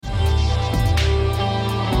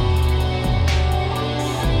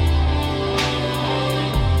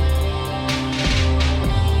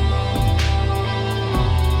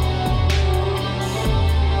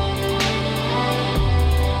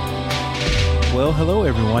Well, hello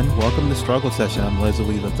everyone. Welcome to Struggle Session. I'm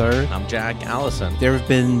Leslie III. I'm Jack Allison. There have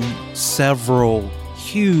been several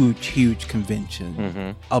huge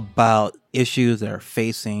conventions about issues that are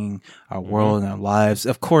facing our world and our lives.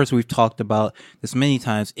 Of course, we've talked about this many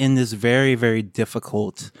times in this very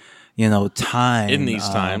difficult, time. In these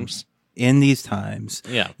times. In these times.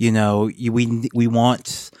 Yeah. We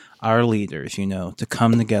want our leaders, to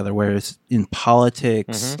come together, whether it's in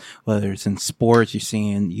politics, whether it's in sports. You're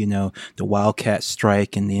seeing, the Wildcat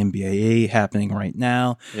strike in the NBA happening right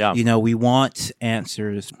now. Yeah. We want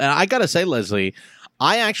answers. And I got to say, Leslie,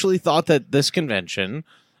 I actually thought that this convention,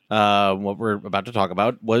 what we're about to talk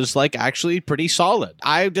about, was actually pretty solid.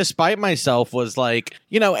 I, despite myself, was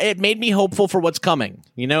it made me hopeful for what's coming.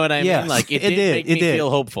 You know what I mean? It did make me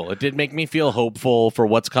feel hopeful. It did make me feel hopeful for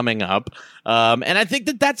what's coming up. And I think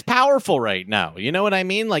that that's powerful right now. You know what I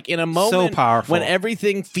mean? In a moment when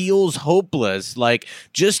everything feels hopeless,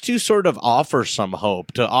 just to sort of offer some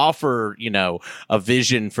hope, to offer, a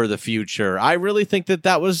vision for the future. I really think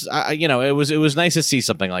that was, it was nice to see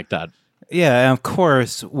something like that. Yeah, and of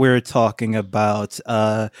course, we're talking about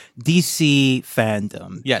DC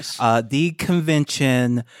fandom. Yes. The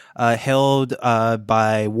convention held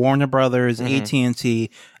by Warner Brothers,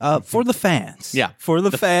 AT&T, for the fans. Yeah. For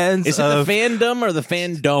the fans. Is it the fandom or the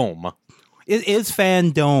fandome? It is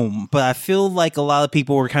fandom, but I feel like a lot of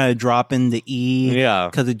people were kind of dropping the E. Yeah.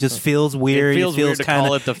 Because it just feels weird. It feels weird to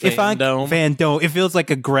call it the fandom. Fandom. It feels like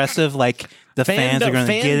aggressive, the fans are going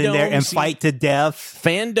to get in there and fight to death.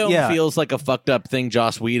 Fandom feels like a fucked up thing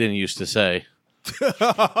Joss Whedon used to say.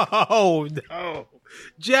 Oh, no.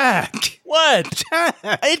 Jack. What? Jack.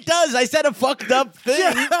 It does. I said a fucked up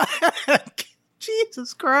thing. Jack.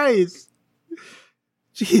 Jesus Christ.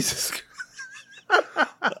 Jesus Christ.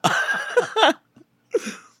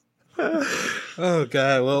 Oh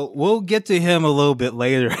God! Well, we'll get to him a little bit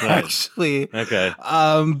later, actually. Okay.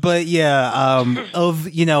 But yeah,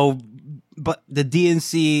 but the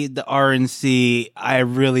DNC, the RNC, I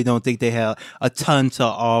really don't think they have a ton to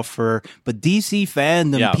offer. But DC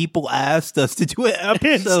fandom, people asked us to do an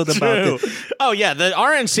episode about it. Oh yeah, the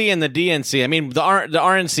RNC and the DNC. I mean, the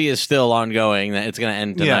RNC is still ongoing. It's going to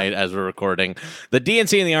end tonight as we're recording. The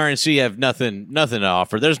DNC and the RNC have nothing to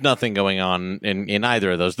offer. There's nothing going on in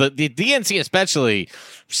either of those. The DNC especially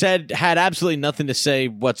had absolutely nothing to say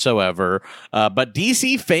whatsoever. But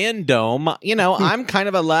DC fandom, I'm kind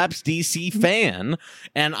of a lapsed DC fan,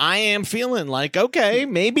 and I am feeling okay,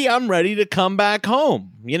 maybe I'm ready to come back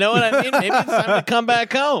home. You know what I mean? Maybe it's time to come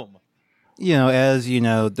back home. As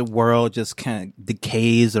the world just kind of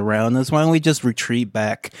decays around us, why don't we just retreat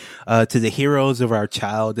back to the heroes of our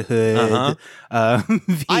childhood?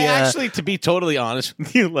 I actually, to be totally honest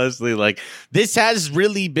with you, Leslie, this has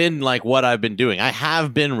really been what I've been doing. I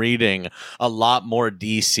have been reading a lot more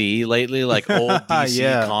DC lately, old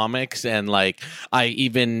DC comics, and I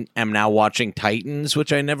even am now watching Titans,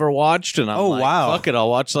 which I never watched, and I'm wow, fuck it, I'll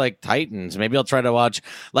watch Titans. Maybe I'll try to watch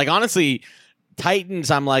honestly. Titans,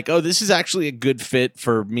 I'm this is actually a good fit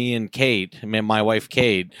for me and Kate, my wife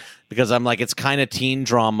Kate, because I'm it's kind of teen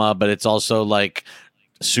drama, but it's also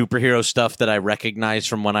superhero stuff that I recognize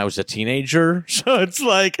from when I was a teenager. So it's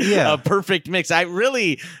a perfect mix.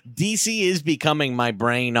 DC is becoming my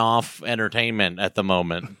brain off entertainment at the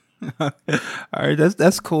moment. All right,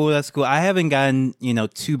 that's cool. That's cool. I haven't gotten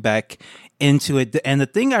too back into it, and the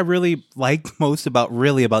thing I really like most about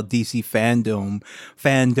DC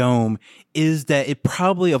fandom is that it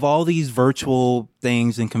probably, of all these virtual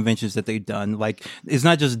things and conventions that they've done, it's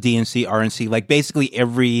not just DNC, RNC, basically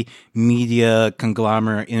every media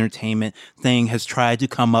conglomerate entertainment thing has tried to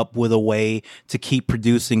come up with a way to keep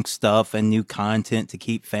producing stuff and new content to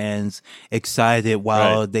keep fans excited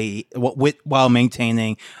while while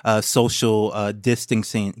maintaining social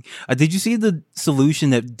distancing. Did you see the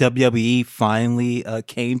solution that WWE finally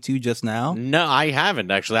came to just now? No, I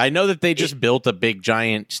haven't actually. I know that they just built a big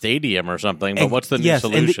giant stadium or something, but what's the new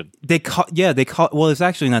solution? Well, it's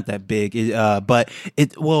actually not that big,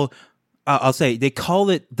 I'll say they call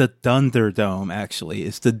it the Thunderdome. Actually,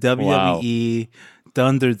 it's the WWE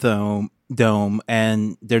Thunderdome,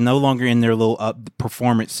 and they're no longer in their little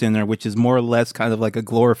performance center, which is more or less kind of like a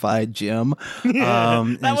glorified gym.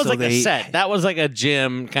 That was a set. That was a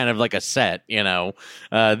gym, kind of like a set.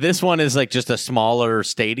 This one is just a smaller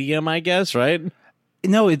stadium, I guess, right?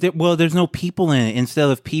 No, there's no people in it. Instead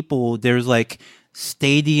of people, there's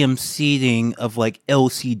stadium seating of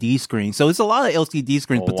LCD screens. So it's a lot of LCD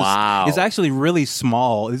screens, but it's actually really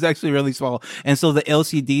small. And so the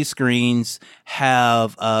LCD screens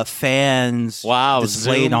have fans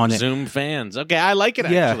displayed on it. Zoom fans. Okay, I like it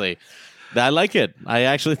actually. I like it. I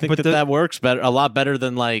actually think that works better, a lot better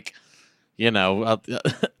than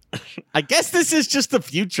I guess this is just the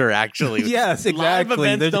future, actually. Yes, Live exactly.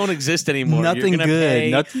 events There's don't exist anymore. nothing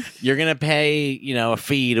good. You're gonna pay, a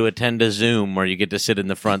fee to attend a Zoom where you get to sit in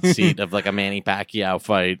the front seat of like a Manny Pacquiao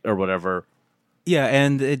fight or whatever. Yeah,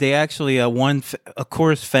 and they actually of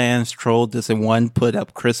course, fans trolled this, and one put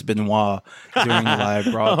up Chris Benoit during the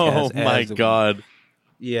live broadcast. Oh my god!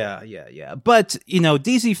 Yeah. But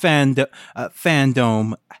DC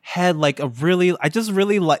fandom had like I just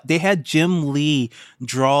really like. They had Jim Lee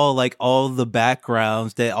draw like all the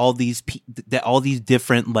backgrounds that all these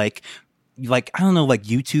different like I don't know, like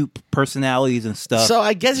YouTube personalities and stuff. So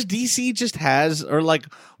I guess DC just has, or like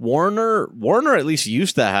Warner at least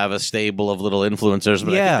used to have a stable of little influencers,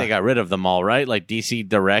 but I think they got rid of them all, right? Like DC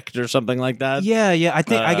Direct or something like that. Yeah. I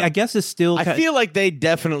think I guess it's still. I feel like they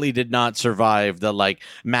definitely did not survive the like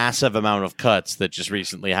massive amount of cuts that just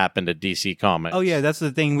recently happened at DC Comics. Oh yeah, that's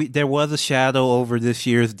the thing. There was a shadow over this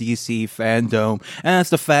year's DC fandom, and that's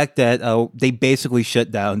the fact that they basically shut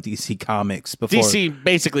down DC Comics before. DC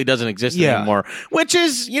basically doesn't exist anymore, which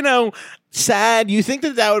is sad. You think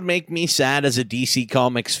that would make me sad as a DC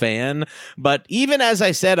Comics fan, but even as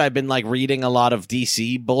I said, I've been like reading a lot of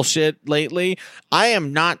DC bullshit lately. I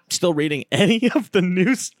am not still reading any of the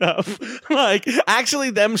new stuff. Like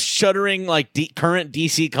actually them shuttering like current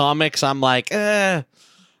DC Comics, I'm like,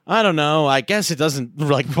 I don't know. I guess it doesn't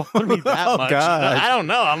like bother me that much. God. I don't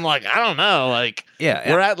know. I'm like, I don't know. Like,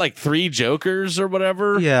 we're at like 3 Jokers or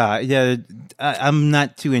whatever. Yeah. I'm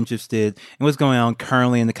not too interested in what's going on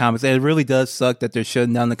currently in the comics. And it really does suck that they're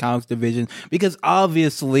shutting down the comics division because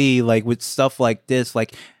obviously, like with stuff like this,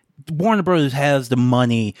 like Warner Brothers has the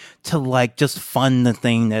money to like just fund the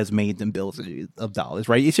thing that's made them billions of dollars,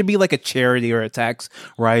 right? It should be like a charity or a tax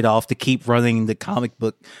write-off to keep running the comic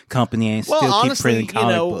book company and still keep printing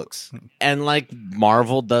comic books. And like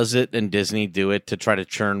Marvel does it and Disney do it to try to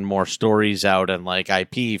churn more stories out and like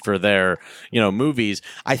IP for their, movies.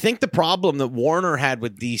 I think the problem that Warner had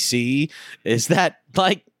with DC is that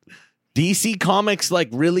like DC Comics like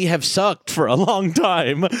really have sucked for a long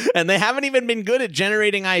time, and they haven't even been good at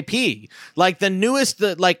generating IP. Like the newest,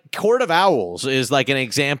 like Court of Owls is like an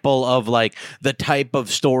example of like the type of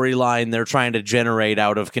storyline they're trying to generate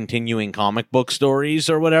out of continuing comic book stories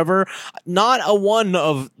or whatever. Not a one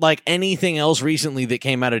of like anything else recently that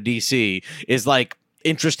came out of DC is like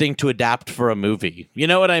interesting to adapt for a movie. You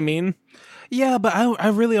know what I mean? Yeah, but I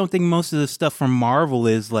really don't think most of the stuff from Marvel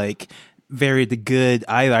is like very good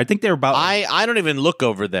either. I think they're about. I don't even look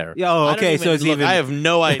over there. Oh, okay. So it's even. I have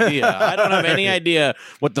no idea. I don't have any idea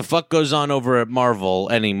what the fuck goes on over at Marvel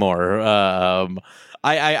anymore.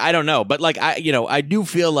 I don't know, but like I do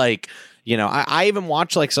feel like I even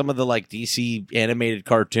watch like some of the like DC animated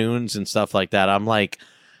cartoons and stuff like that. I'm like,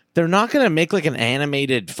 they're not going to make like an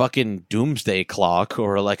animated fucking Doomsday Clock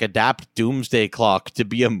or like adapt Doomsday Clock to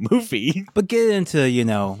be a movie. But get into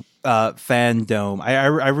fandom.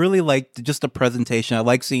 I really like just the presentation. I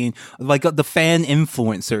like seeing like the fan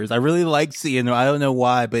influencers. I really like seeing them. I don't know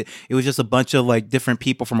why, but it was just a bunch of like different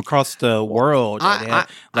people from across the world. I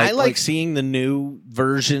like seeing the new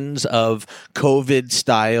versions of COVID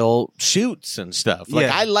style shoots and stuff.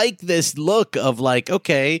 Like I like this look of like,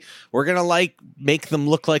 okay, we're gonna like make them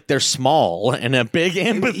look like they're small in a big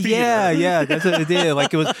amphitheater. Yeah, that's what it did.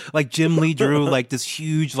 Like it was like Jim Lee drew like this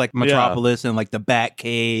huge like Metropolis and like the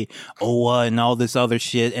Batcave, Oa, and all this other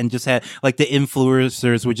shit, and just had like the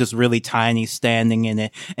influencers were just really tiny standing in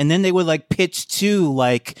it, and then they would like pitch to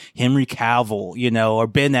like Henry Cavill, or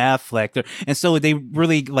Ben Affleck, and so they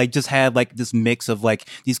really like just had like this mix of like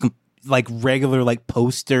these like regular like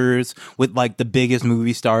posters with like the biggest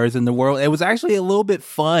movie stars in the world. It was actually a little bit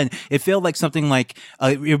fun. It felt like something like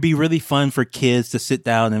it would be really fun for kids to sit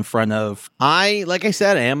down in front of. Like I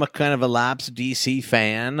said, I am a kind of a lapsed DC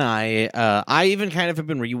fan. I even kind of have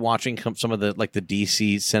been rewatching some of the like the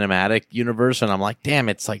DC cinematic universe, and I'm like, damn,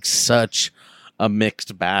 it's like such a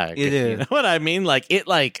mixed bag. It is. You know what I mean? Like it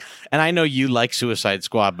like, and I know you like Suicide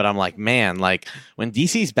Squad, but I'm like, man, like when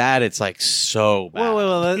DC's bad, it's like so bad.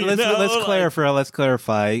 Well, let's clarify. Let's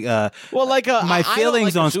clarify. My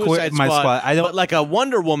feelings on Suicide my squad. I don't but like a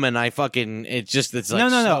Wonder Woman. It's like no.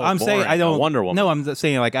 So I'm saying I don't Wonder Woman. No, I'm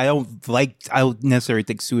saying like I don't necessarily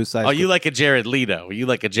think Suicide. Oh, you like a Jared Leto? You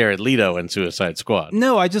like a Jared Leto in Suicide Squad?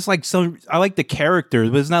 No, I just like I like the characters,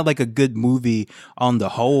 but it's not like a good movie on the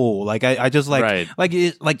whole. Like I just like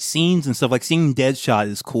right. like scenes and stuff. Like seeing Deadshot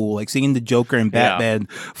is cool. Like seeing the Joker and Batman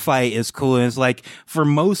fight is cool. And it's like for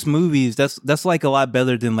most movies, that's like a lot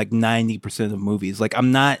better than like 90% of movies. Like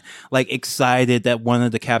I'm not like excited that one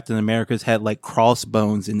of the Captain Americas had like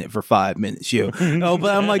crossbones in it for 5 minutes. No,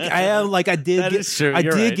 but I'm like I did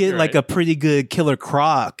get like a pretty good Killer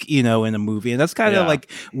Croc, in a movie, and that's kind of like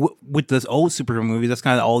with this old superhero movie, that's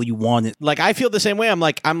kind of all you wanted. Like I feel the same way. I'm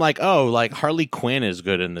like, oh, like Harley Quinn is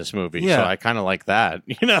good in this movie, so I kind of like that.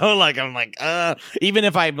 Like I'm like, even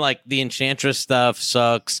if I'm like the Enchantress stuff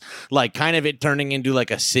sucks, like kind of it turning into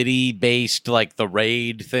like a city based like the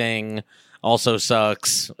Raid thing also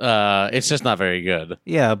sucks. It's just not very good.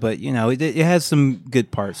 Yeah, but it has some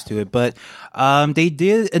good parts to it. But they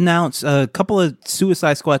did announce a couple of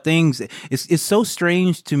Suicide Squad things. It's so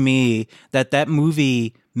strange to me that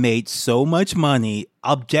movie made so much money,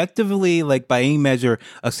 objectively, like by any measure,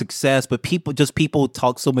 a success, but people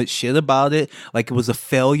talk so much shit about it, like it was a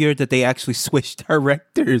failure, that they actually switched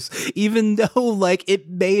directors, even though like it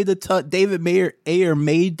made a ton. David Ayer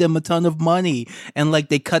made them a ton of money, and like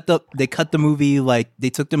they cut the movie, like they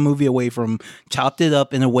took the movie away from, chopped it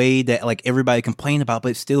up in a way that like everybody complained about,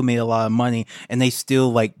 but it still made a lot of money, and they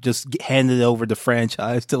still like just handed over the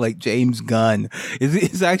franchise to like James Gunn.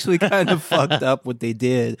 It's actually kind of fucked up what they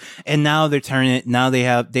did. And now they're turning it. Now they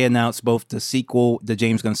announced both the sequel, the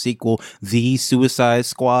James Gunn sequel, The Suicide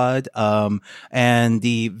Squad, and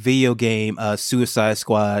the video game Suicide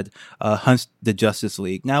Squad Hunts the Justice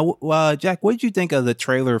League. Now, Jack, what did you think of the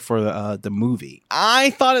trailer for the movie?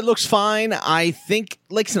 I thought it looks fine. I think,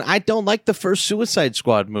 listen, I don't like the first Suicide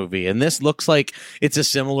Squad movie, and this looks like it's a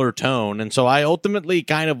similar tone. And so I ultimately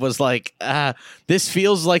kind of was like, this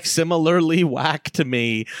feels like similarly whack to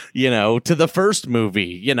me, to the first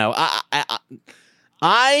movie.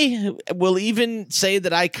 I will even say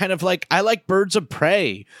that I like Birds of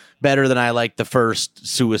Prey better than I like the first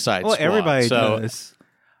Suicide Squad. Well, everybody does.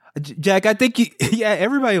 Jack, I think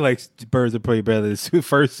everybody likes Birds of Prey better than the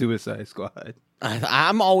first Suicide Squad.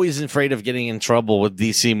 I'm always afraid of getting in trouble with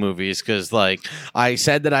DC movies because, like, I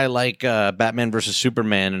said that I like Batman versus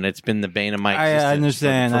Superman, and it's been the bane of my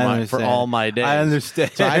existence for all my days. I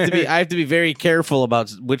understand. So I have to be very careful about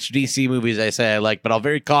which DC movies I say I like, but I'll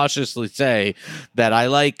very cautiously say that I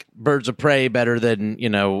like Birds of Prey better than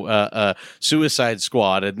Suicide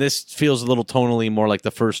Squad, and this feels a little tonally more like the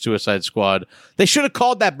first Suicide Squad. They should have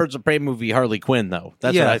called that Birds of Prey movie Harley Quinn, though.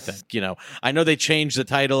 That's what I think. I know they changed the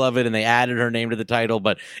title of it and they added her name to the title,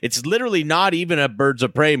 but it's literally not even a Birds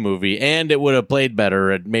of Prey movie, and it would have played better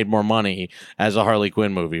and made more money as a Harley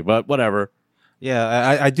Quinn movie, but whatever.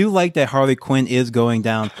 Yeah, I do like that Harley Quinn is going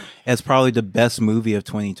down as probably the best movie of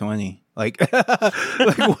 2020. Like,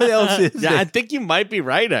 what else is I think you might be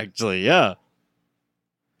right, actually. Yeah.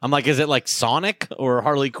 I'm like, is it like Sonic or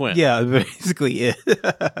Harley Quinn? Yeah, basically it.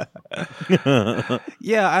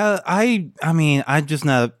 Yeah, I mean, I'm just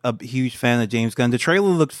not a huge fan of James Gunn. The trailer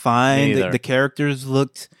looked fine. The characters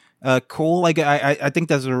looked cool. Like, I think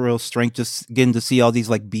that's a real strength, just getting to see all these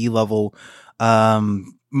like B-level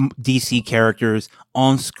DC characters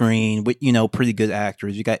on screen with pretty good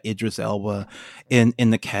actors. You got Idris Elba in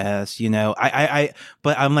the cast.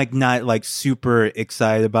 But I'm like not like super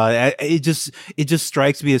excited about it. It just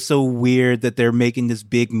strikes me as so weird that they're making this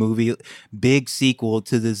big sequel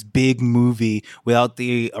to this big movie without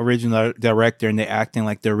the original director, and they're acting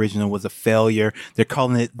like the original was a failure. They're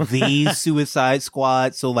calling it The Suicide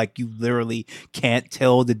Squad, so like you literally can't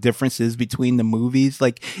tell the differences between the movies.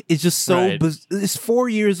 Like it's just so it's 4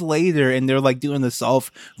 years later, and they're like doing a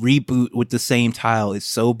soft reboot with the same title. It's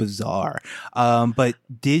so bizarre. But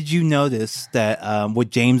did you notice that with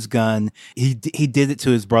James Gunn, he did it to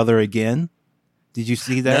his brother again? Did you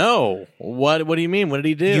see that? No. What do you mean? What did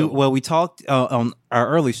he do? We talked on our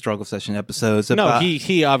early Struggle Session episodes about... No,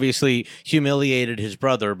 he obviously humiliated his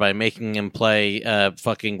brother by making him play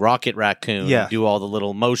fucking Rocket Raccoon and do all the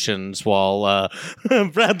little motions while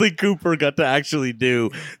Bradley Cooper got to actually do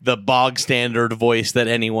the bog standard voice that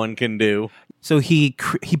anyone can do. So he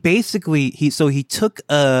took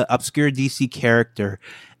a obscure DC character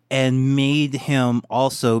and made him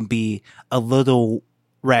also be a little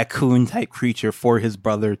raccoon type creature for his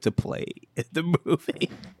brother to play in the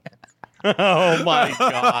movie. Oh my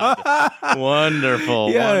god.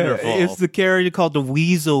 Wonderful. It's the character called the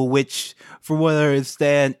Weasel, which for what I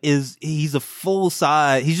understand he's just a full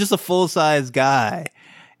size guy.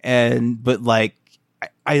 But like,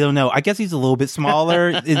 I don't know. I guess he's a little bit smaller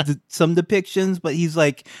in some depictions, but he's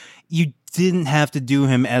like, you didn't have to do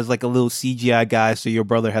him as like a little CGI guy, so your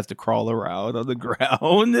brother has to crawl around on the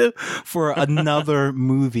ground for another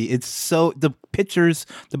movie. It's so the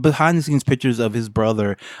behind the scenes pictures of his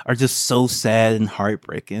brother are just so sad and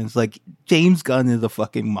heartbreaking. It's like James Gunn is a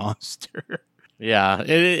fucking monster. Yeah,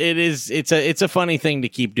 it is. It's a funny thing to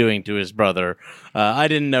keep doing to his brother. I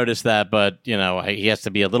didn't notice that, but you know, he has to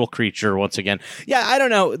be a little creature once again. Yeah, I don't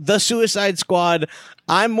know. The Suicide Squad.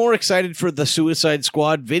 I'm more excited for the Suicide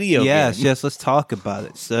Squad video game. Yes, let's talk about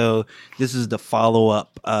it. So this is the follow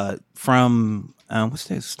up from what's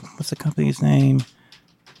the company's name?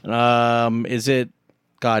 Is it?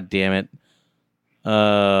 God damn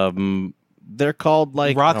it. They're called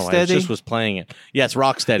like Rocksteady. I just was playing it. Yes,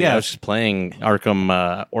 Rocksteady. Yeah. I was just playing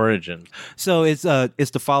Arkham Origins. So it's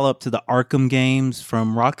the follow up to the Arkham games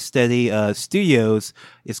from Rocksteady Studios.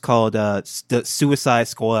 It's called the Suicide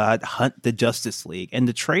Squad Hunt the Justice League, and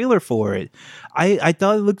the trailer for it, I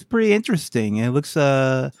thought it looked pretty interesting. It looks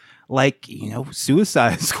like, you know,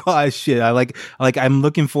 Suicide Squad shit. I'm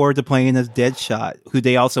looking forward to playing as Deadshot, who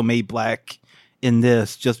they also made black in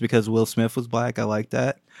this just because Will Smith was black. I like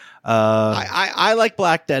that. I like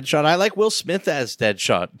Black Deadshot. I like Will Smith as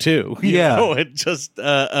Deadshot too. It just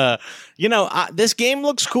this game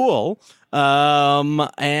looks cool.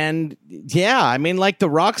 And yeah, I mean, like the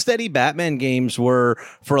Rocksteady Batman games were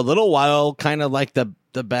for a little while kind of like the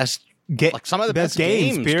best. Like some of the best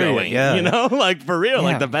games going, yeah. You know, like for real,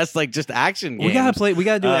 like the best, like just action games. We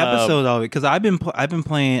gotta do an episode of it because I've been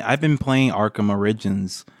playing Arkham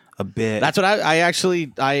Origins a bit. That's what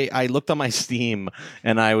I looked on my Steam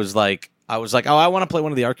and I was like, oh, I want to play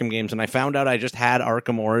one of the Arkham games, and I found out I just had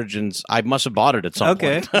Arkham Origins. I must have bought it at some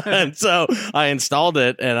point. And so I installed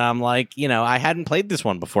it, and I'm like, you know, I hadn't played this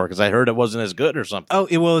one before because I heard it wasn't as good or something. Oh,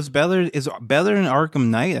 it's better. It's better than Arkham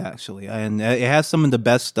Knight actually, and it has some of the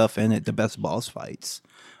best stuff in it, the best boss fights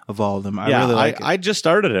of all of them. I really like it. I just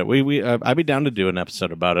started it. I'd be down to do an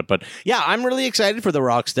episode about it. But yeah, I'm really excited for the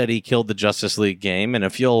Rocksteady Killed the Justice League game. And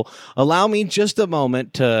if you'll allow me just a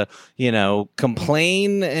moment to, you know,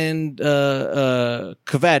 complain and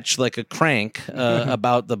kvetch like a crank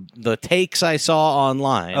about the takes I saw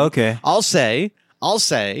online. Okay. I'll say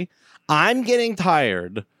I'm getting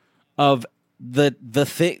tired of the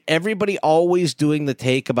thing, everybody always doing the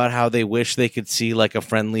take about how they wish they could see like a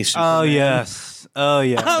friendly Superman. Oh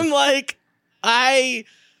yeah. I'm like,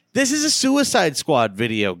 this is a Suicide Squad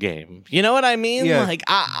video game. You know what I mean? Yeah. Like,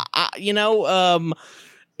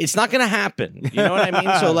 it's not going to happen. You know what I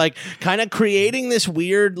mean? So like kind of creating this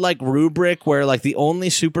weird like rubric where like the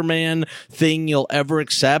only Superman thing you'll ever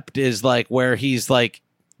accept is like where he's like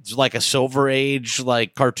a Silver Age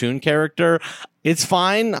like cartoon character. It's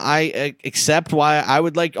fine. I accept why I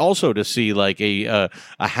would like also to see like a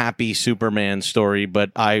happy Superman story, but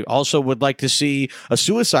I also would like to see a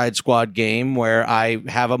Suicide Squad game where I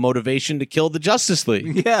have a motivation to kill the Justice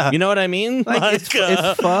League. Yeah, you know what I mean? Like it's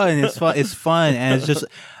fun. It's fun, and it's just.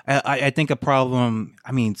 I think a problem.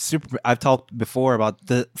 I mean, I've talked before about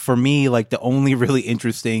for me, like the only really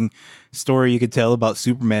interesting story you could tell about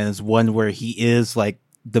Superman is one where he is like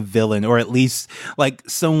the villain, or at least like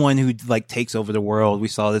someone who like takes over the world. We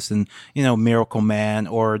saw this in, you know, Miracle Man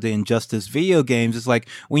or the Injustice video games. It's like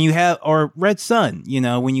when you have, or Red Sun, you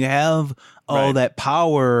know, when you have all that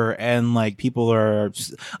power and like people are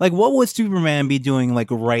like, what would Superman be doing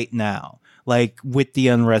like right now? Like with the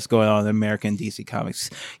unrest going on in American DC Comics,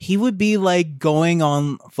 he would be like going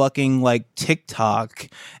on fucking like TikTok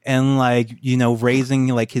and like, you know, raising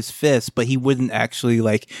like his fist, but he wouldn't actually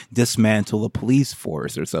like dismantle a police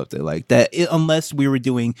force or something like that, unless we were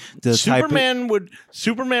doing the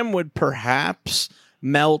Superman would perhaps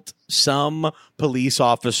melt some police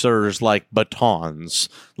officers like batons,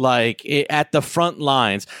 like at the front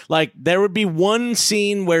lines. Like there would be one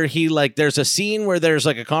scene where he like there's a scene where there's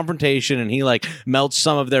like a confrontation and he like melts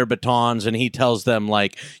some of their batons and he tells them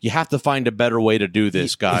like, you have to find a better way to do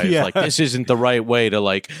this, guys. Yeah. Like this isn't the right way to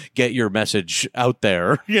like get your message out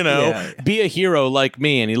there, you know. Be a hero like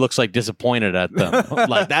me. And he looks like disappointed at them.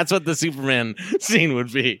 Like that's what the Superman scene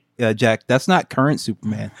would be. Jack, that's not current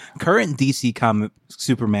Superman. Current DC comic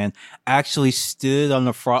Superman actually stood on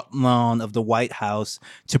the front lawn of the White House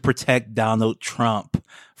to protect Donald Trump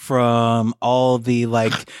from all the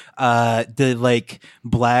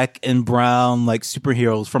black and brown like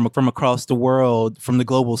superheroes from across the world, from the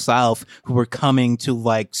global South, who were coming to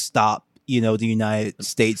like stop, you know, the United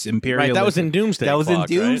States imperialism. Right, that was in Doomsday. That was in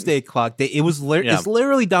Doomsday Clock. It's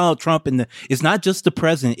literally Donald Trump it's not just the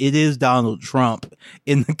president. It is Donald Trump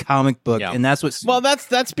in the comic book, and that's what. Well,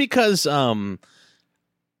 that's because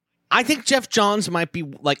I think Jeff Johns might be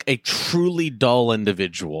like a truly dull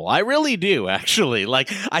individual. I really do, actually. Like,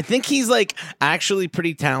 I think he's like actually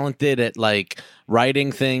pretty talented at like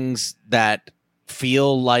writing things that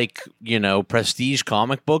feel like, you know, prestige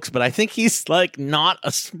comic books, but I think he's like not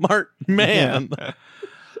a smart man. Yeah.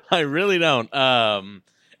 I really don't.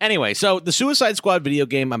 Anyway, so the Suicide Squad video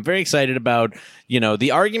game, I'm very excited about. You know,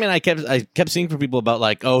 the argument I kept seeing from people about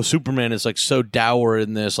like, oh, Superman is like so dour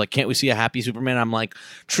in this. Like, can't we see a happy Superman? I'm like,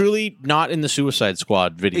 truly not in the Suicide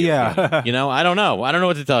Squad video game. You know, I don't know. I don't know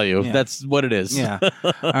what to tell you. Yeah. That's what it is. Yeah.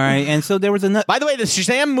 All right. And so there was another. By the way, the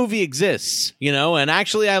Shazam movie exists, you know, and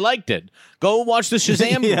actually I liked it. Go watch the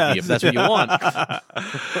Shazam movie if that's what you want.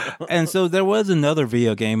 And so there was another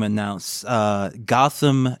video game announced,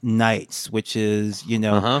 Gotham Knights, which is, you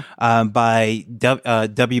know, by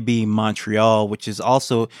WB Montreal,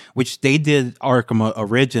 which they did Arkham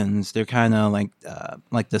Origins. They're kind of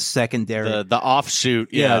like the secondary, the offshoot.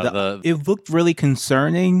 Yeah, it looked really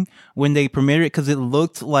concerning when they premiered it because it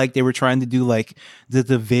looked like they were trying to do like the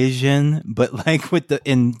Division, but like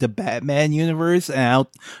in the Batman universe, and I don't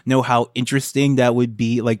know how interesting that would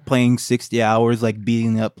be, like playing 60 hours, like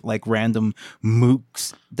beating up like random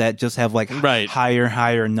mooks that just have like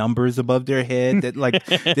higher numbers above their head. That like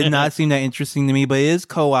did not seem that interesting to me. But it is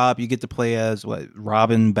co-op. You get to play as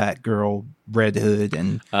Robin, Batgirl, Red Hood,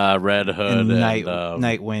 and Nightwing.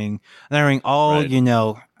 All you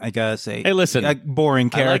know. I gotta say, hey, listen, like boring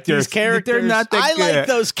characters. I like these characters. They're not that good. I like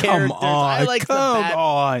those characters. Come on, I like come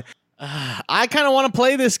on. I kind of want to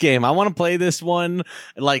play this game. I want to play this one.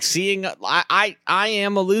 Like seeing, I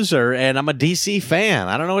am a loser, and I'm a DC fan.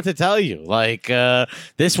 I don't know what to tell you. Like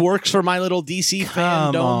this works for my little DC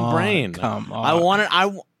fandom brain. Come on,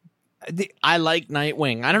 I like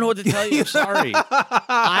Nightwing. I don't know what to tell you. Sorry.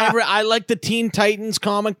 I like the Teen Titans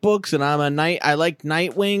comic books, and I like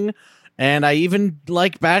Nightwing. And I even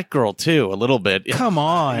like Batgirl too, a little bit. Come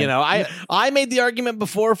on, you know, I made the argument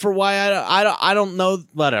before for why I don't know.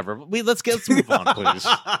 Whatever. Let's move on, please.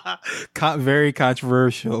 Very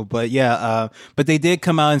controversial, but yeah. But they did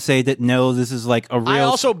come out and say that no, this is like a real. I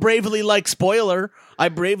also bravely like Spoiler. I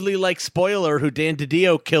bravely like Spoiler, who Dan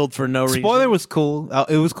DiDio killed for no reason. Spoiler was cool.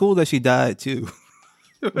 It was cool that she died too.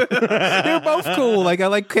 They're both cool. I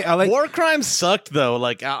like War Crimes sucked though.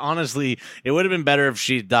 Like honestly, it would have been better if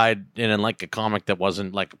she died in like a comic that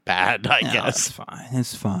wasn't like bad. I guess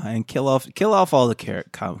it's fine. Kill off all the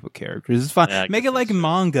comic book characters. It's fine. Yeah, make it like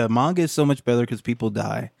manga. Manga is so much better because people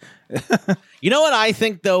die. You know what I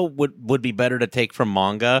think though would be better to take from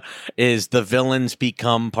manga is the villains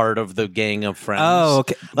become part of the gang of friends. Oh,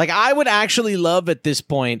 okay. Like I would actually love at this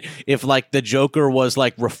point if like the Joker was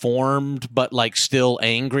like reformed but like still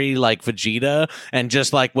angry like Vegeta and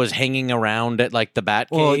just like was hanging around at like the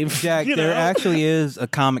Batcave. Well, Jack, there actually is a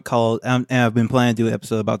comic called and I've been planning to do an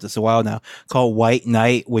episode about this a while now, called White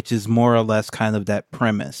Knight, which is more or less kind of that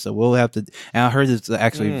premise. So we'll have to. And I heard it's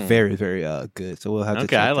actually very, very good. So we'll have to.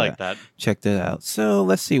 Okay, I like that. Check that out. So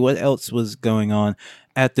let's see what else was going on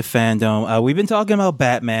at the fandom. We've been talking about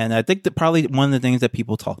Batman. I think that probably one of the things that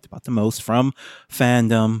people talked about the most from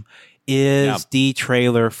fandom is the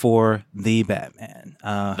trailer for The Batman.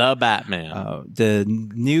 The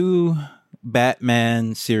new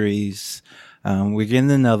Batman series. We're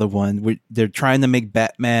getting another one. They're trying to make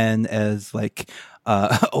Batman as like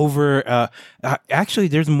actually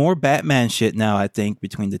there's more Batman shit now, I think,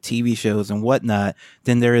 between the TV shows and whatnot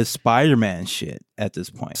than there is Spider-Man shit at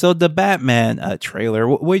this point. So the Batman trailer,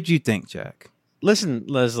 what did you think, Jack? Listen,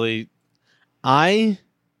 Leslie, I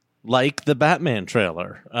like the Batman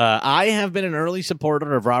trailer. I have been an early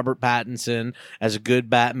supporter of Robert Pattinson as a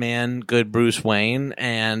good Batman, good Bruce Wayne,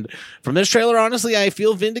 and from this trailer, honestly, I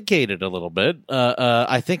feel vindicated a little bit.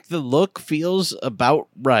 I think the look feels about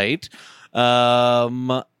right.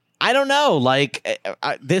 I don't know. Like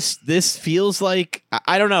this feels like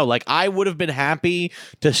I don't know. Like I would have been happy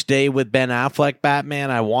to stay with Ben Affleck Batman.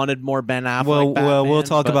 I wanted more Ben Affleck. Batman, we'll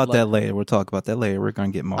talk about that later. We'll talk about that later. We're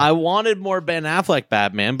gonna get more. I wanted more Ben Affleck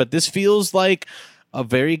Batman, but this feels like a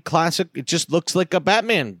very classic. It just looks like a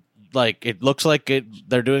Batman. Like it looks like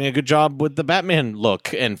they're doing a good job with the Batman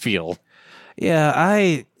look and feel. Yeah,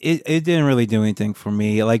 it didn't really do anything for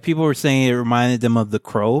me. Like people were saying, it reminded them of The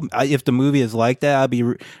Crow. If the movie is like that, I'd be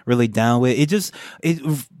really down with it. It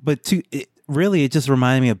just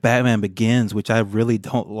reminded me of Batman Begins, which I really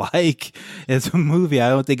don't like as a movie. I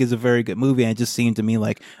don't think it's a very good movie. And it just seemed to me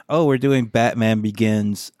like, oh, we're doing Batman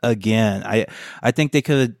Begins again. I think they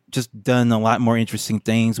could have just done a lot more interesting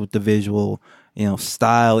things with the visual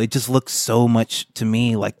style. It just looks so much to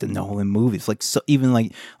me like the Nolan movies. Like, so even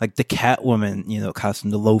like the Catwoman,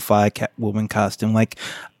 costume, the lo-fi Catwoman costume. Like,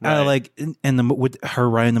 I Right. like, and with her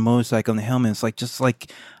riding the motorcycle and the helmet, it's like, just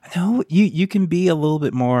like, no, you can be a little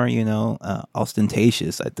bit more,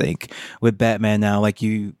 ostentatious, I think, with Batman now. Like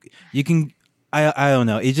you can, I don't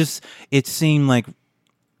know. It seemed like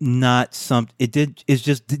not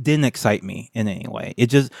didn't excite me in any way.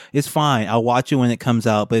 It's fine. I'll watch it when it comes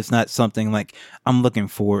out, but it's not something like I'm looking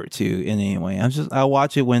forward to in any way. I'll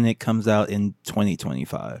watch it when it comes out in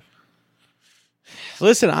 2025.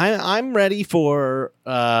 Listen, I'm ready for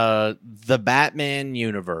the Batman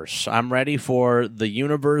universe. I'm ready for the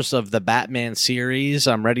universe of the Batman series.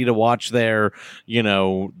 I'm ready to watch their,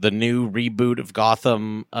 the new reboot of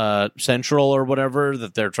Gotham Central or whatever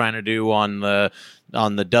that they're trying to do on the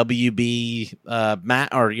WB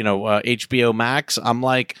HBO Max. I'm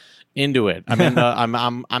like into it. I mean,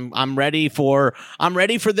 I'm ready for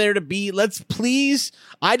there to be.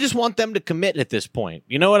 I just want them to commit at this point.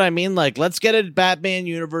 You know what I mean? Like, let's get a Batman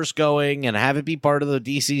universe going and have it be part of the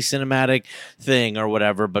DC cinematic thing or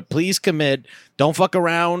whatever. But please commit. Don't fuck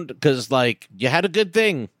around, because like you had a good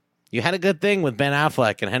thing. You had a good thing with Ben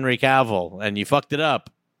Affleck and Henry Cavill, and you fucked it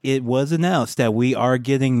up. It was announced that we are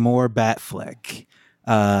getting more Batfleck.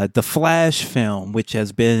 The Flash film, which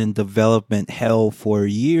has been in development hell for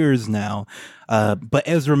years now. But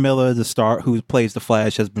Ezra Miller, the star who plays the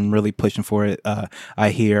Flash, has been really pushing for it. I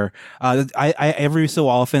hear. I every so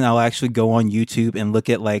often I'll actually go on YouTube and look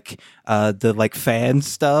at the fan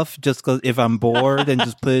stuff, just 'cause if I'm bored, and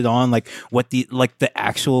just put it on, like what the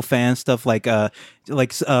actual fan stuff.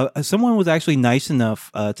 Someone was actually nice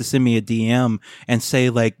enough to send me a DM and say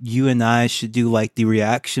like you and I should do like the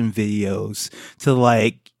reaction videos to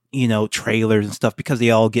trailers and stuff, because they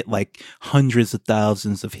all get like hundreds of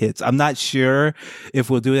thousands of hits. I'm not sure if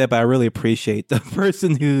we'll do that, but I really appreciate the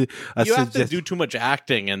person who you have to do too much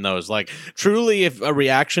acting in those. Like, truly, if a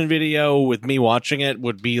reaction video with me watching it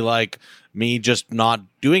would be like me just not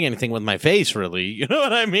doing anything with my face, really. You know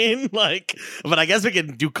what I mean? Like, but I guess we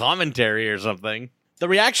can do commentary or something. The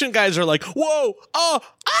reaction guys are like, whoa, oh,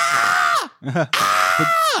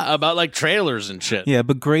 about like trailers and shit. Yeah,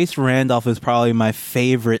 but Grace Randolph is probably my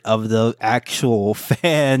favorite of the actual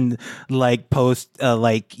fan,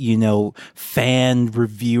 fan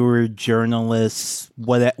reviewer, journalists,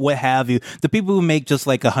 what have you. The people who make just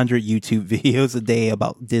like 100 YouTube videos a day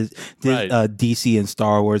about DC and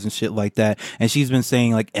Star Wars and shit like that. And she's been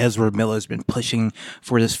saying like Ezra Miller's been pushing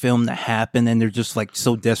for this film to happen, and they're just like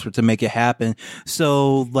so desperate to make it happen. So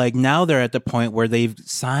like now they're at the point where they've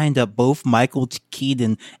signed up both Michael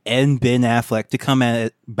Keaton and Ben Affleck to come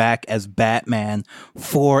back as Batman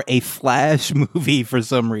for a Flash movie for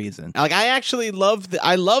some reason. Like, I actually love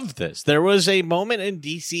this. There was a moment in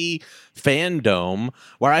DC fandom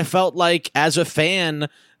where I felt like, as a fan,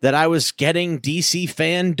 that I was getting DC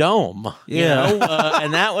fandom. Yeah.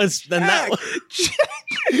 And that was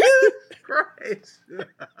Christ.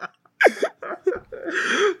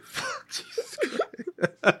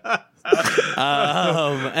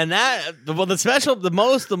 And that, well,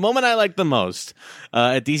 the moment I liked the most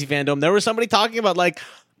at DC fandom, there was somebody talking about like,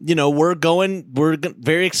 we're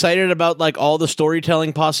very excited about like all the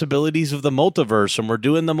storytelling possibilities of the multiverse, and we're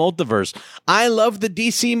doing the multiverse. I love the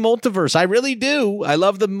DC multiverse. I really do. I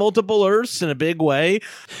love the multiple Earths in a big way.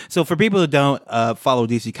 So for people who don't follow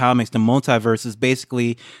DC Comics, the multiverse is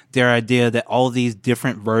basically their idea that all these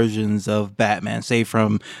different versions of Batman, say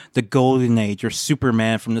from the Golden Age or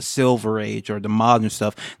Superman from the Silver Age or the modern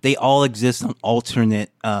stuff, they all exist on alternate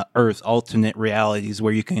Earths, alternate realities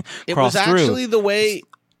where you can cross through. It was actually the way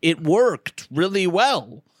it worked really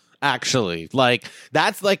well. Actually, like,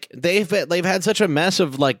 that's like they've had such a mess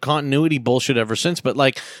of like continuity bullshit ever since, but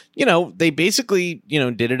like, they basically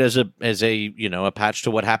did it as a patch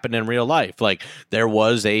to what happened in real life. Like, there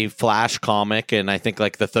was a Flash comic in I think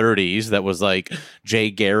like the 30s that was like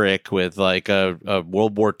Jay Garrick with like a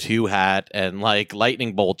World War II hat and like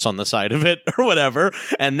lightning bolts on the side of it or whatever,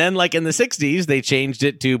 and then like in the 60s they changed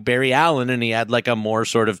it to Barry Allen and he had like a more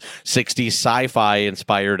sort of 60s sci-fi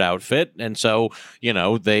inspired outfit, and so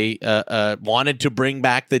they wanted to bring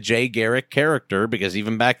back the Jay Garrick character, because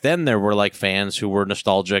even back then there were like fans who were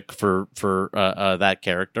nostalgic for that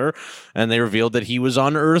character, and they revealed that he was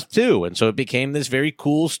on Earth too, and so it became this very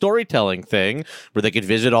cool storytelling thing where they could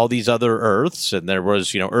visit all these other Earths, and there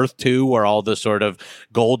was Earth 2 where all the sort of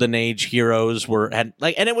Golden Age heroes were, and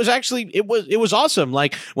it was actually it was awesome.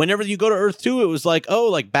 Like, whenever you go to Earth 2, it was like, oh,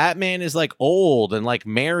 like Batman is like old and like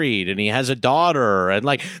married and he has a daughter, and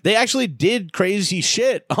like they actually did crazy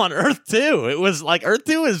shit on Earth 2. It was like Earth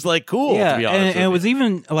 2 is like cool. Yeah, to be honest and it was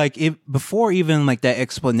even like before even like that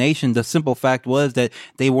explanation. The simple fact was that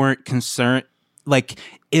they weren't concerned. Like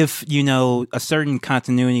if a certain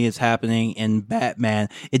continuity is happening in Batman,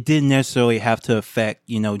 it didn't necessarily have to affect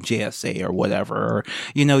JSA or whatever. Or,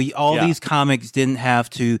 all these comics didn't have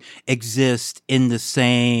to exist in the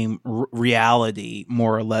same reality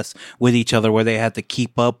more or less with each other, where they had to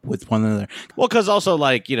keep up with one another. Well, because also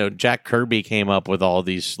Jack Kirby came up with all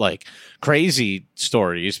these like crazy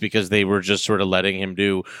stories because they were just sort of letting him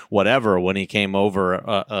do whatever when he came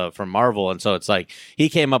over from Marvel, and so it's like he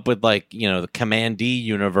came up with like the Command D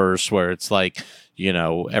universe where it's like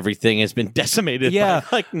everything has been decimated by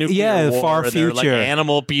like nuclear war, far and future, like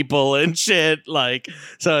animal people and shit. Like,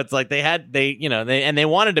 so it's like they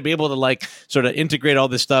wanted to be able to like sort of integrate all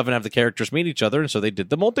this stuff and have the characters meet each other, and so they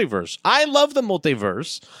did the multiverse. I love the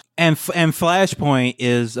multiverse. And Flashpoint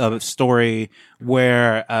is a story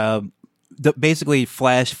where basically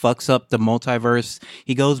Flash fucks up the multiverse.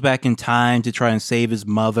 He goes back in time to try and save his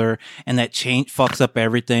mother, and that change fucks up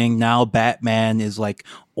everything. Now Batman is like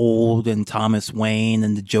old and Thomas Wayne,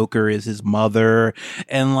 and the Joker is his mother,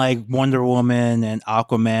 and like Wonder Woman and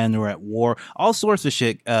Aquaman are at war. All sorts of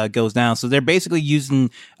shit goes down. So they're basically using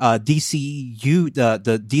DCU,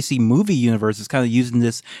 the DC movie universe is kind of using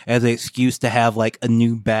this as an excuse to have like a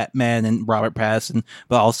new Batman and Robert Pattinson,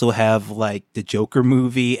 but also have like the Joker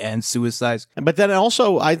movie and Suicide. But then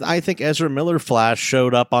also, I think Ezra Miller Flash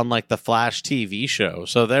showed up on like the Flash TV show,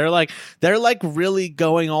 so they're like really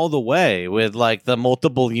going all the way with like the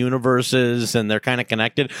multiple universes, and they're kind of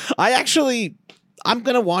connected. I'm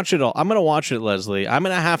going to watch it all. I'm going to watch it, Leslie. I'm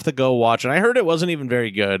going to have to go watch it. I heard it wasn't even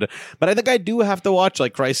very good, but I think I do have to watch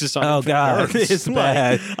like Crisis on Infinite God, Earths. it's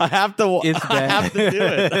bad. I have to. It's bad. I have to do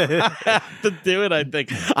it. I have to do it. I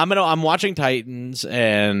think I'm watching Titans,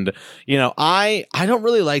 and I don't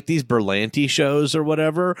really like these Berlanti shows or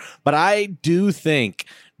whatever, but I do think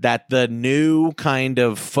that the new kind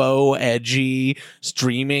of faux edgy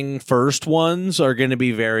streaming first ones are going to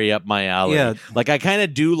be very up my alley. Yeah. Like I kind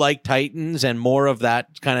of do like Titans and more of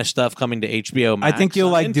that kind of stuff coming to HBO Max. I think you'll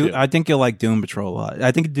like Doom Patrol a lot.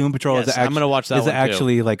 I think Doom Patrol I'm going to watch that. Is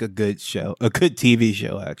actually too. Like a good show, a good TV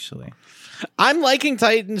show. Actually, I'm liking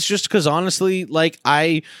Titans just because honestly, like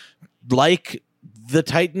I like the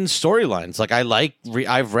Titans storylines. Like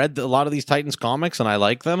I've read a lot of these Titans comics and I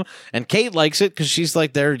like them, and Kate likes it because she's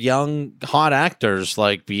like they're young hot actors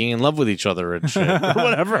like being in love with each other and shit or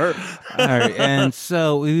whatever. All right, and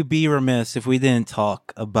so we would be remiss if we didn't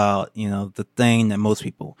talk about the thing that most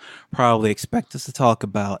people probably expect us to talk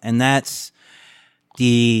about, and that's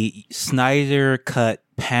the Snyder Cut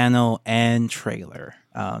panel and trailer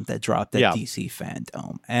that dropped at DC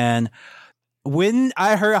Fandom. And when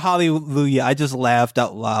I heard Hallelujah, I just laughed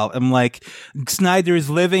out loud. I'm like, Snyder is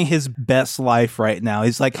living his best life right now.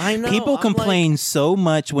 He's like, I know, people complain so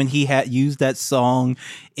much when he had used that song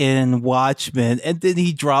in Watchmen, and then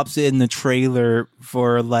he drops it in the trailer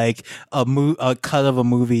for like a cut of a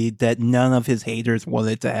movie that none of his haters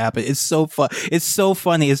wanted to happen. It's so fun. It's so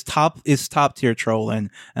funny. It's top tier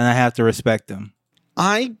trolling, and I have to respect him.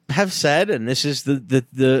 I have said, and this is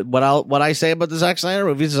the what I say about the Zack Snyder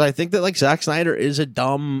movies is I think that like Zack Snyder is a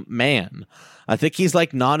dumb man. I think he's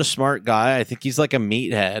like not a smart guy. I think he's like a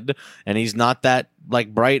meathead, and he's not that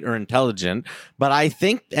like bright or intelligent. But I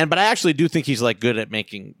actually do think he's like good at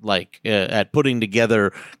making like at putting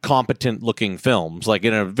together competent looking films, like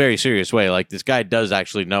in a very serious way. Like this guy does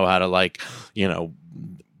actually know how to like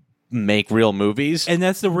make real movies. And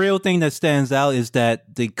that's the real thing that stands out is that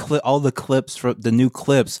all the clips from the new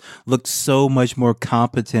clips look so much more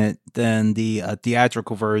competent than the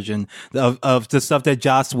theatrical version of the stuff that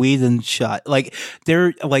Joss Whedon shot. Like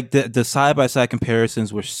they're like the side by side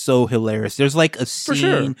comparisons were so hilarious. There's like a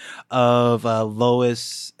scene of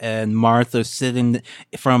Lois and Martha sitting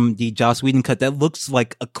from the Joss Whedon cut that looks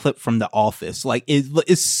like a clip from The Office. Like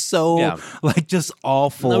it's so like just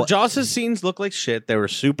awful. No, Joss's scenes look like shit. They were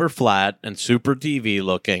super flat and super TV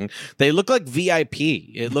looking. They look like VIP.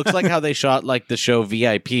 It looks like how they shot like the show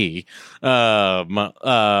VIP.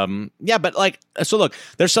 Yeah, but like, so look,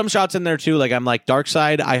 there's some shots in there too. Like I'm like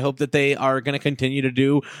Darkseid. I hope that they are going to continue to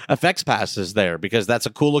do effects passes there because that's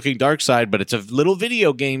a cool looking Darkseid, but it's a little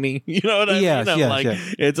video gamey. You know what I mean?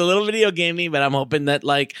 It's a little video gamey, but I'm hoping that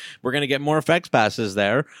like we're going to get more effects passes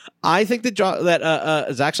there. I think that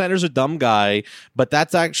Zack Snyder's a dumb guy, but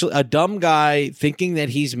that's actually a dumb guy thinking that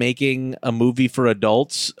he's making a movie for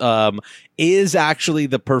adults. Is actually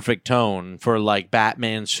the perfect tone for like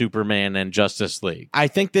Batman, Superman, and Justice League. I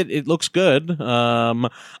think that it looks good. I'm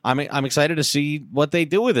excited to see what they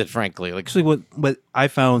do with it. Frankly, like actually, what I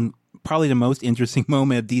found probably the most interesting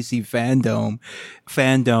moment of DC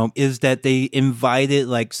fandom is that they invited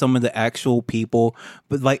like some of the actual people,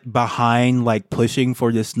 but like behind, like pushing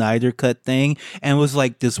for the Snyder Cut thing. And it was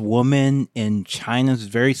like this woman in China, this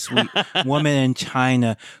very sweet woman in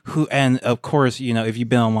China who, and of course, you know, if you've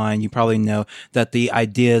been online, you probably know that the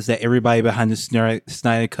idea is that everybody behind the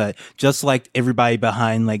Snyder Cut, just like everybody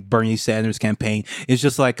behind like Bernie Sanders campaign, is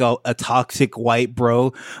just like a toxic white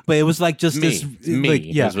bro. But it was like just this, like,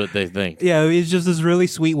 yeah, is what they think. Yeah, it's just this really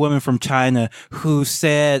sweet woman from China who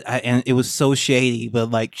said, and it was so shady,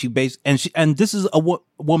 but like and this is a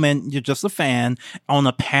woman, you're just a fan, on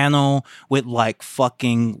a panel with like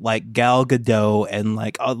fucking like Gal Gadot and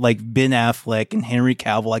like Ben Affleck and Henry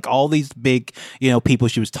Cavill, like all these big, you know, people.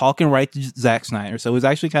 She was talking right to Zack Snyder, so it was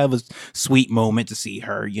actually kind of a sweet moment to see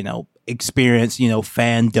her, you know, experience, you know,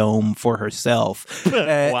 fandom for herself.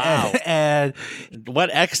 Wow. And what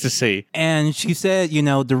ecstasy. And she said, you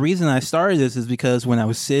know, the reason I started this is because when I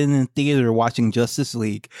was sitting in theater watching Justice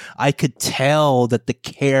League, I could tell that the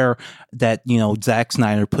care that, you know, Zack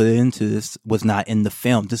Snyder put into this was not in the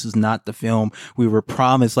film. This is not the film we were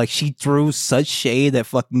promised. Like, she threw such shade at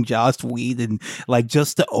fucking Joss Whedon, like,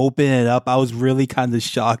 just to open it up. I was really kind of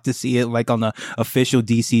shocked to see it, like, on the official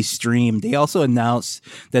DC stream. They also announced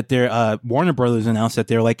that Warner Brothers announced that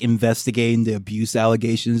they're like investigating the abuse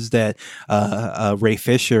allegations that Ray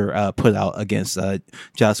Fisher put out against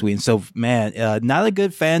Joss Whedon. So, man, not a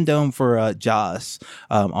good fandom for Joss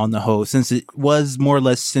on the whole, since it was more or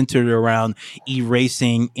less centered around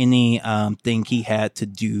erasing any thing he had to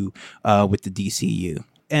do with the DCU.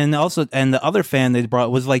 And also, and the other fan they brought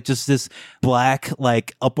was like just this black,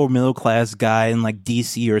 like upper middle class guy in like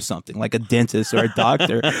DC or something, like a dentist or a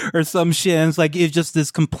doctor or some shit. And it's just this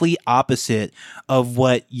complete opposite of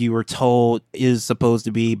what you were told is supposed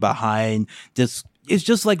to be behind this. It's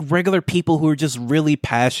just like regular people who are just really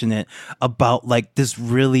passionate about like this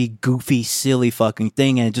really goofy, silly fucking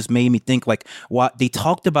thing. And it just made me think, like, what they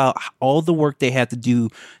talked about, all the work they had to do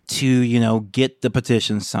to, you know, get the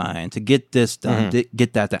petition signed, to get this done,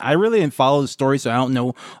 get that done. I really didn't follow the story, so I don't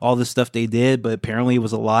know all the stuff they did, but apparently it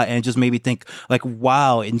was a lot. And it just made me think, like,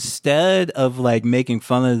 wow, instead of like making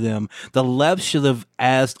fun of them, the left should have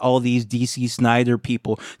asked all these DC Snyder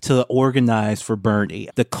people to organize for Bernie.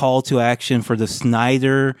 The call to action for the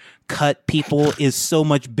Snyder Cut people is so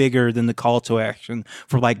much bigger than the call to action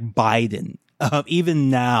for like Biden.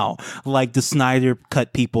 Even now, like the Snyder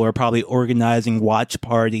Cut people are probably organizing watch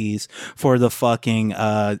parties for the fucking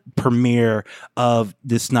premiere of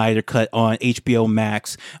the Snyder Cut on HBO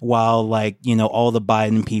Max, while like, you know, all the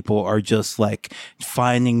Biden people are just like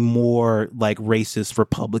finding more like racist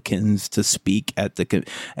Republicans to speak at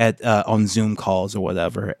on Zoom calls or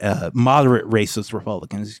whatever. Moderate racist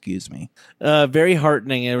Republicans, excuse me. Very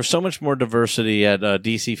heartening. There was so much more diversity at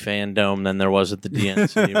DC Fandom than there was at the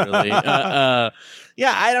DNC. Really.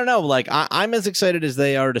 Yeah, I don't know. Like, I'm as excited as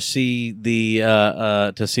they are to see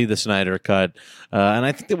the Snyder Cut, and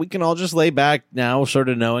I think that we can all just lay back now, sort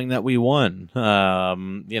of knowing that we won.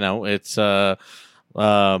 You know, it's yeah.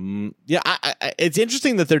 It's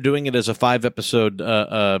interesting that they're doing it as a 5-episode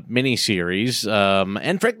miniseries,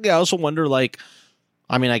 and frankly, I also wonder, like,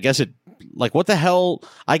 I mean, I guess it. Like, what the hell?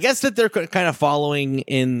 I guess that they're kind of following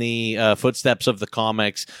in the footsteps of the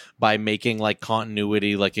comics by making like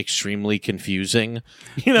continuity like extremely confusing.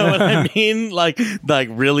 You know what I mean? Like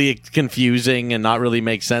really confusing and not really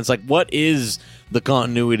make sense. Like, what is the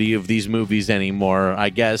continuity of these movies anymore? I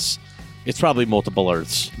guess it's probably multiple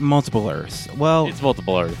Earths. Multiple Earths. Well, it's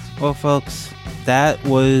multiple Earths. Well, folks, that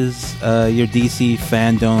was your DC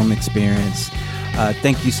fandom experience.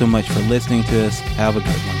 Thank you so much for listening to us. Have a good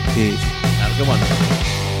one. Peace. Have a good one.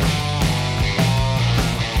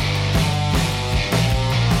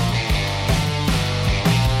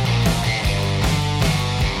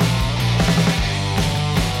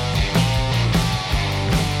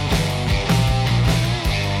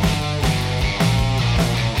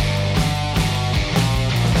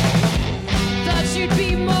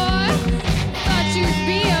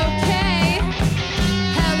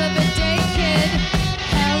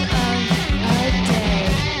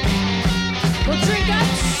 Drink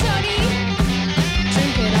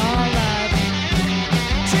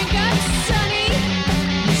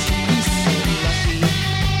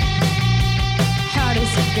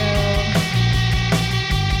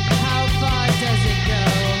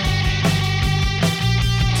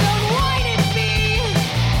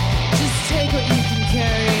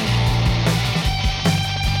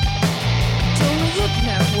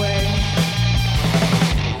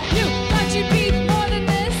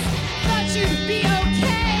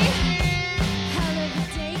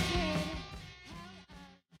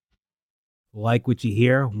Like what you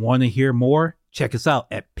hear? Want to hear more? Check us out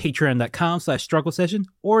at patreon.com/struggle session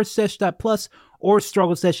or sesh.plus or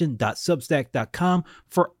strugglesession.substack.com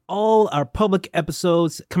for all our public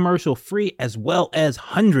episodes, commercial free, as well as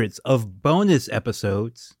hundreds of bonus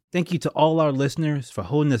episodes. Thank you to all our listeners for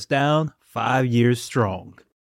holding us down 5 years strong.